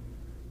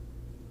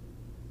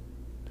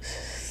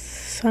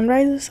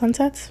sunrises,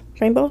 sunsets,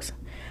 rainbows,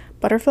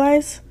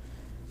 butterflies,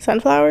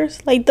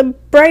 sunflowers. Like, the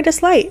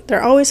brightest light.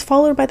 They're always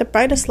followed by the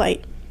brightest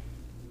light.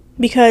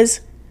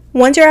 Because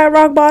once you're at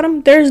rock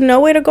bottom, there's no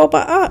way to go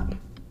but up.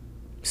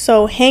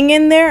 So hang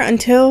in there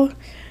until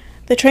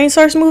the train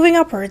starts moving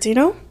upwards, you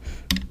know?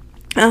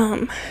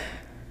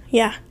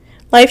 Yeah.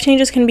 Life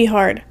changes can be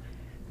hard.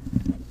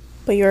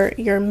 But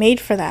you're made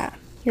for that.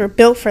 You're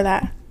built for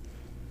that.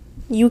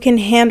 You can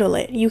handle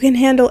it. You can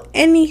handle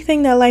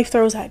anything that life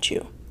throws at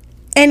you.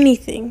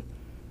 Anything.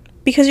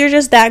 because you're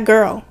just that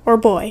girl or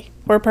boy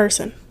or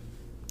person.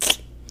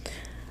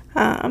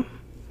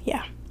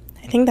 Yeah,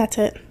 I think that's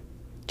it.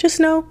 Just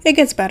know it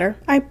gets better.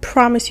 I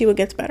promise you it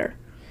gets better.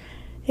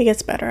 It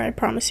gets better, I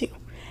promise you.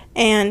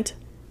 And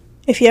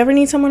if you ever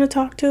need someone to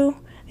talk to,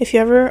 if you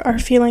ever are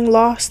feeling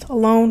lost,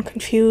 alone,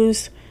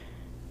 confused,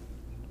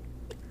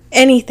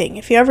 anything,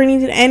 if you ever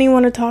needed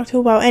anyone to talk to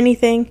about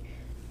anything,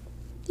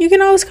 you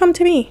can always come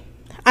to me.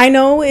 I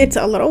know it's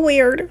a little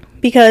weird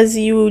because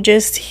you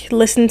just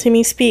listen to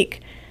me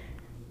speak.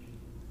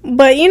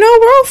 But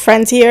we're all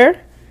friends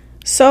here.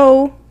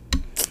 So,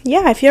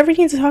 yeah, if you ever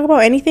need to talk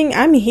about anything,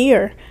 I'm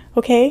here,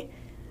 okay?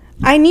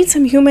 I need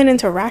some human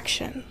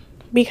interaction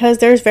because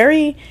there's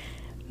very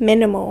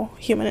minimal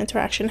human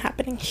interaction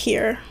happening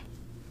here.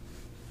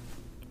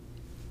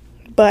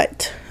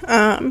 But,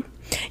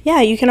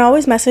 yeah, you can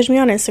always message me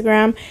on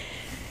Instagram.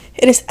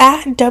 It is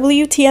at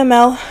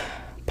WTML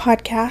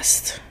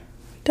Podcast.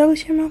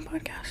 WTML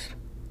Podcast.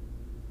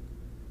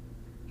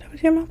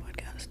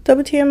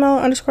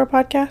 WTML underscore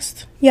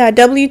podcast. Yeah,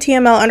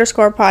 WTML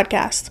underscore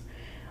podcast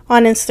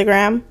on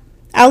Instagram.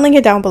 I'll link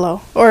it down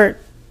below. Or,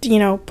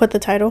 put the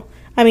title.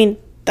 The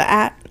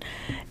at.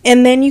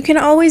 And then you can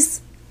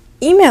always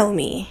email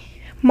me.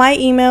 My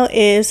email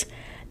is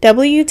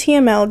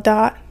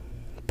wtml.podcast.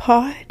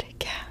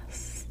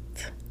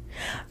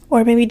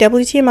 Or maybe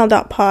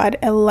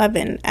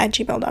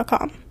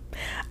wtml.pod11@gmail.com.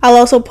 I'll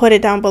also put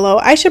it down below.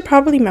 I should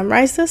probably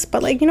memorize this,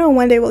 but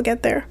one day we'll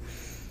get there.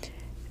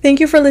 Thank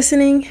you for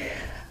listening.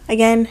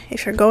 Again,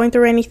 if you're going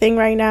through anything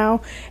right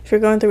now, if you're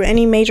going through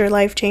any major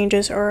life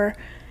changes or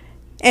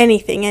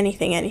anything.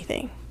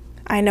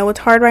 I know it's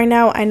hard right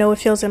now. I know it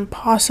feels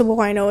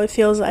impossible. I know it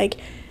feels like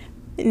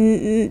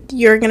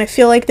you're going to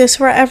feel like this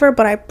forever,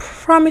 but I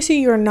promise you,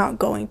 you're not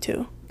going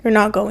to. You're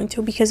not going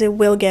to, because it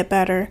will get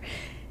better.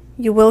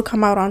 You will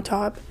come out on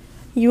top.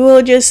 You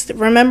will just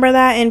remember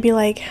that and be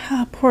like,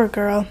 poor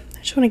girl. I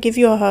just want to give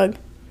you a hug.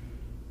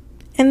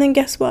 And then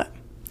guess what?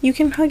 You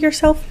can hug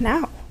yourself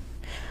now.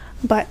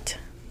 But,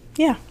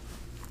 yeah,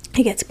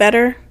 it gets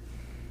better.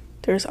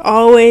 There's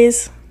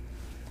always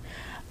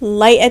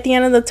light at the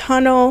end of the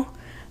tunnel.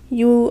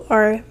 You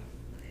are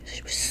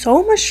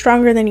so much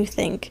stronger than you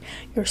think.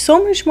 You're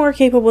so much more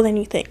capable than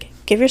you think.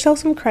 Give yourself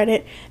some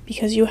credit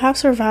because you have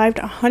survived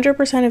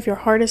 100% of your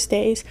hardest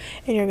days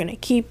and you're going to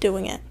keep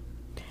doing it.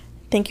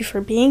 Thank you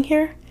for being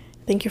here.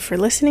 Thank you for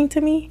listening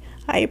to me.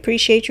 I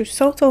appreciate you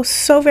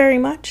so very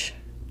much.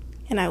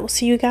 And I will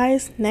see you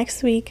guys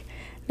next week,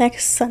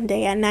 next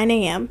Sunday at 9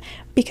 a.m.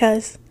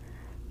 because,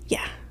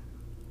 yeah.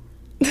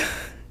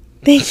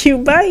 Thank you.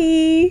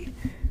 Bye.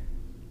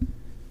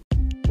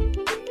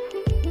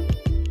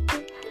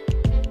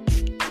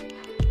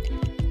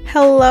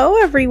 Hello,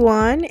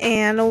 everyone,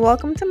 and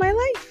welcome to my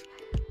life.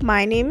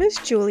 My name is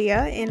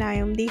Julia, and I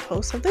am the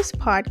host of this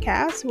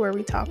podcast where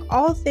we talk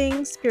all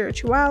things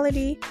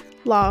spirituality,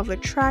 law of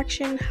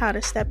attraction, how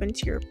to step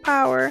into your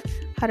power,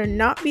 how to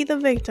not be the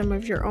victim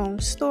of your own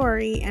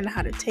story, and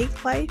how to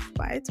take life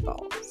by its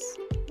balls.